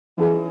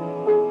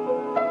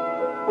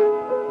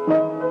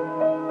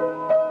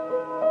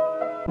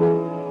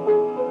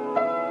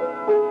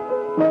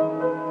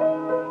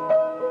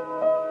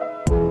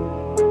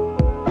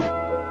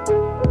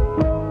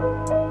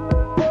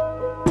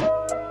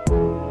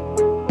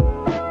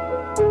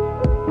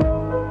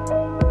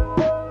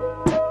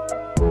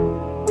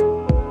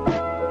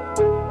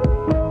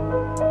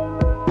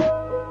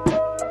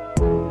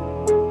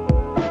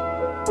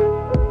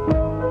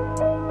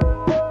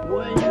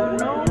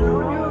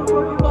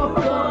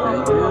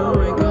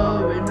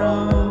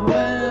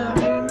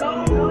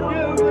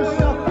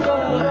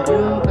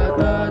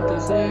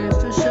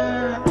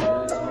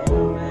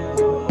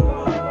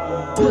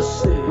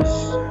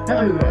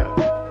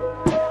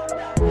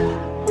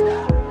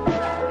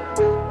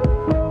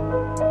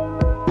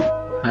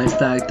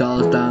stack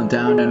dolls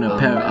down in a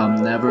pair.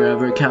 I'm never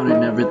ever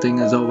counting, everything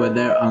is over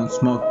there. I'm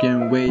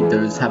smoking weed,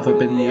 there's half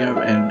up in the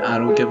air, and I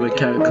don't give a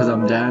care, cause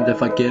I'm damned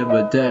if I give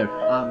a dare.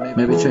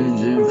 Maybe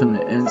changing from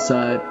the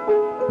inside,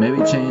 maybe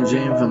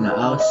changing from the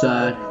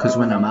outside, cause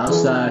when I'm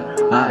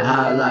outside, I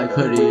hide like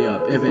hoodie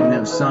up. Even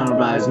if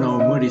sunrise, no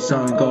moody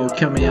sun, go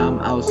kill me, I'm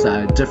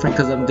outside. Different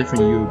cause I'm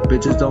different, you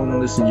bitches don't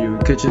listen, you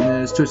kitchen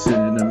is twisted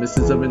in the midst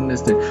of an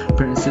instant.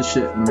 Princess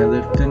shit, me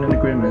lifting in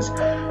agreements,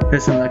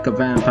 hissing like a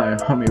vampire,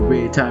 homie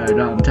retired,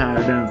 I'm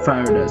tired and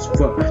fired as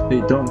fuck. They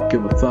don't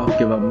give a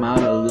fuck if I'm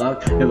out of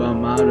luck, if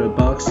I'm out of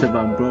bucks, if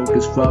I'm broke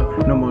as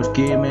fuck. No more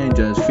scheming,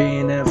 just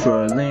fiending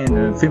for a lean,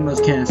 and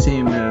females can't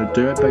see me,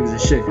 dirtbags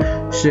and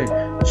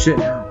shit,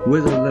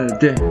 whistling,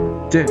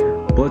 dick,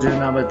 bulging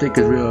out my dick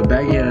is real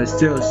baggy, and I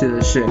still see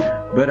the shit,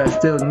 but I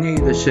still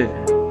need the shit.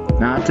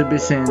 Not to be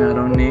seen, I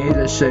don't need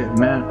the shit,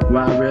 man.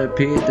 Why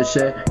repeat the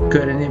shit?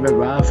 Couldn't even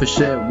ride for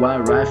shit. Why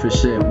ride for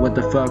shit? What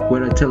the fuck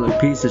would I tell a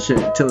piece of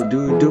shit? Till a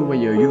dude when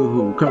you're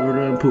yoo-hoo,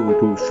 covered in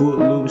poo-poo. Fruit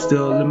Loop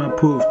still in my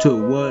poof too.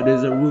 What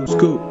is a roof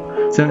scoop?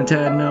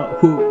 Santana,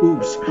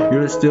 oops,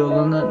 you're still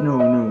on that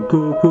no,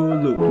 cool,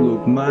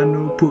 look, my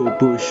new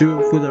poo-poo,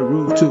 shoot for the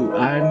roof too,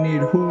 I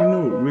need who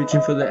knew,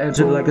 reaching for the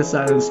answer like a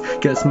silence,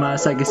 guess my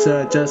psyche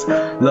suggests,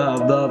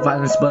 love the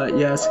violence, but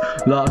yes,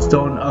 laws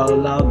don't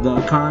allow the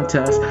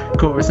contest,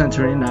 chorus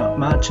entering out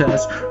my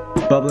chest,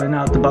 bubbling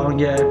out the bong,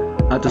 yeah,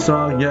 out the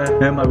song, yeah,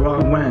 am I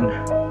wrong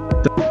when?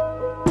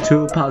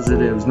 Two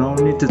positives, no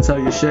need to tell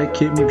you shit,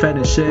 keep me fed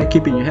and shit,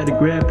 keeping your head in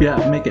grip,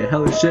 yeah, make it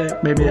hella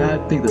shit, maybe I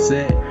think that's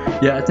it,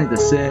 yeah, I think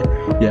that's it,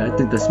 yeah, I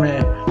think that's me,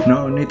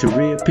 no need to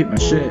repeat my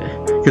shit,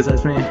 cause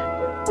that's me.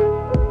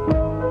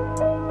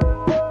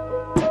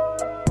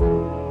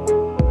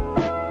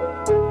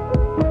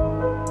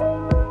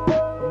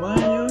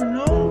 When you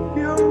know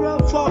you're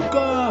a fuck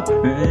up,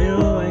 and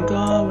you ain't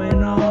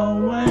going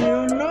on, when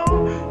you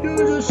know you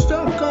just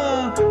stuck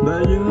up,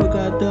 but you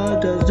got the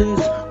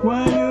disease,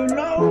 when you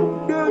know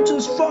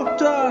just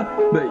fucked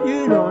up, but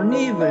you don't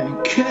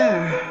even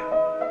care.